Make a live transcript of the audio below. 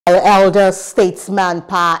Our elder statesman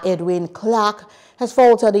Pa Edwin Clark has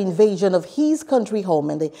faltered the invasion of his country home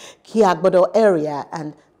in the Kiagbodo area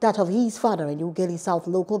and that of his father in Ughelli South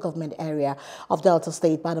local government area of Delta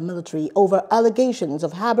State by the military over allegations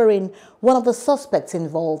of harboring one of the suspects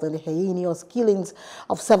involved in the heinous killings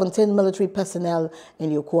of 17 military personnel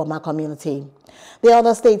in the Okuama community. The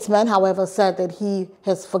other statesman, however, said that he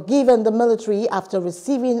has forgiven the military after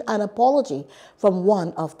receiving an apology from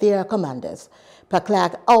one of their commanders. Pa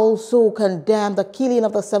Clark also condemned the killing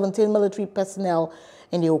of the 17 military personnel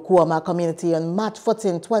in the Okuama community on March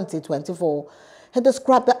 14, 2024. He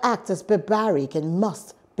described the act as barbaric and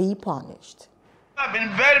must be punished. I've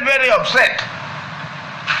been very, very upset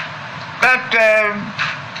that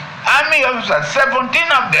army officers, 17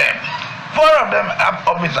 of them, 4 of them are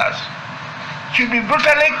officers, should be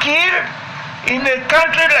brutally killed in a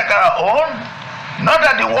country like our own, not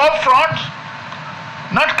at the war front,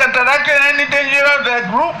 not counteracting any dangerous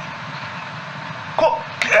group,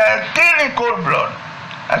 killed in cold blood.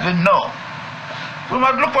 I said, no. We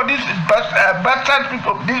must look for these bastard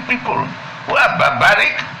people, these people who are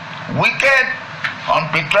barbaric, wicked,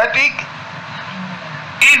 unpatriotic,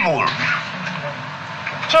 evil.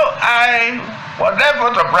 So I was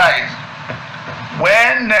therefore surprised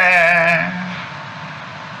when I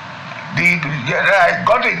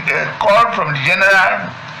got a call from the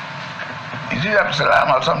general, is it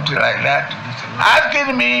Absalom or something like that,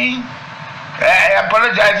 asking me,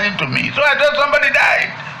 apologizing to me. So I thought somebody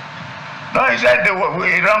died. No, he said we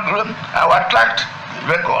don't our tracked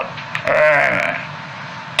record,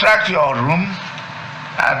 tracked your room,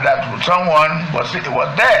 and that someone was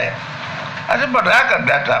there. I said, but how can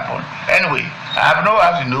that happen? Anyway, I have no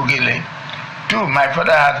house in Ughelli. 2, my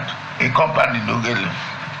father had a compound in Ughelli.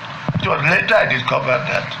 It was later I discovered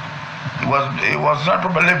that it was not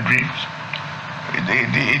properly briefed.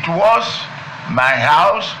 It was my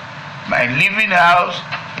house, my living house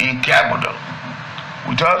in Kiagbodo,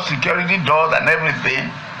 with all security doors and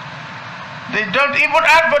everything. They don't even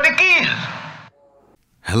ask for the keys.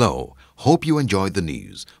 Hello, hope you enjoyed the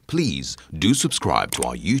news. Please do subscribe to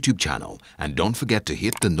our YouTube channel and don't forget to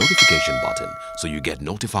hit the notification button so you get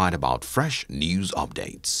notified about fresh news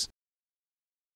updates.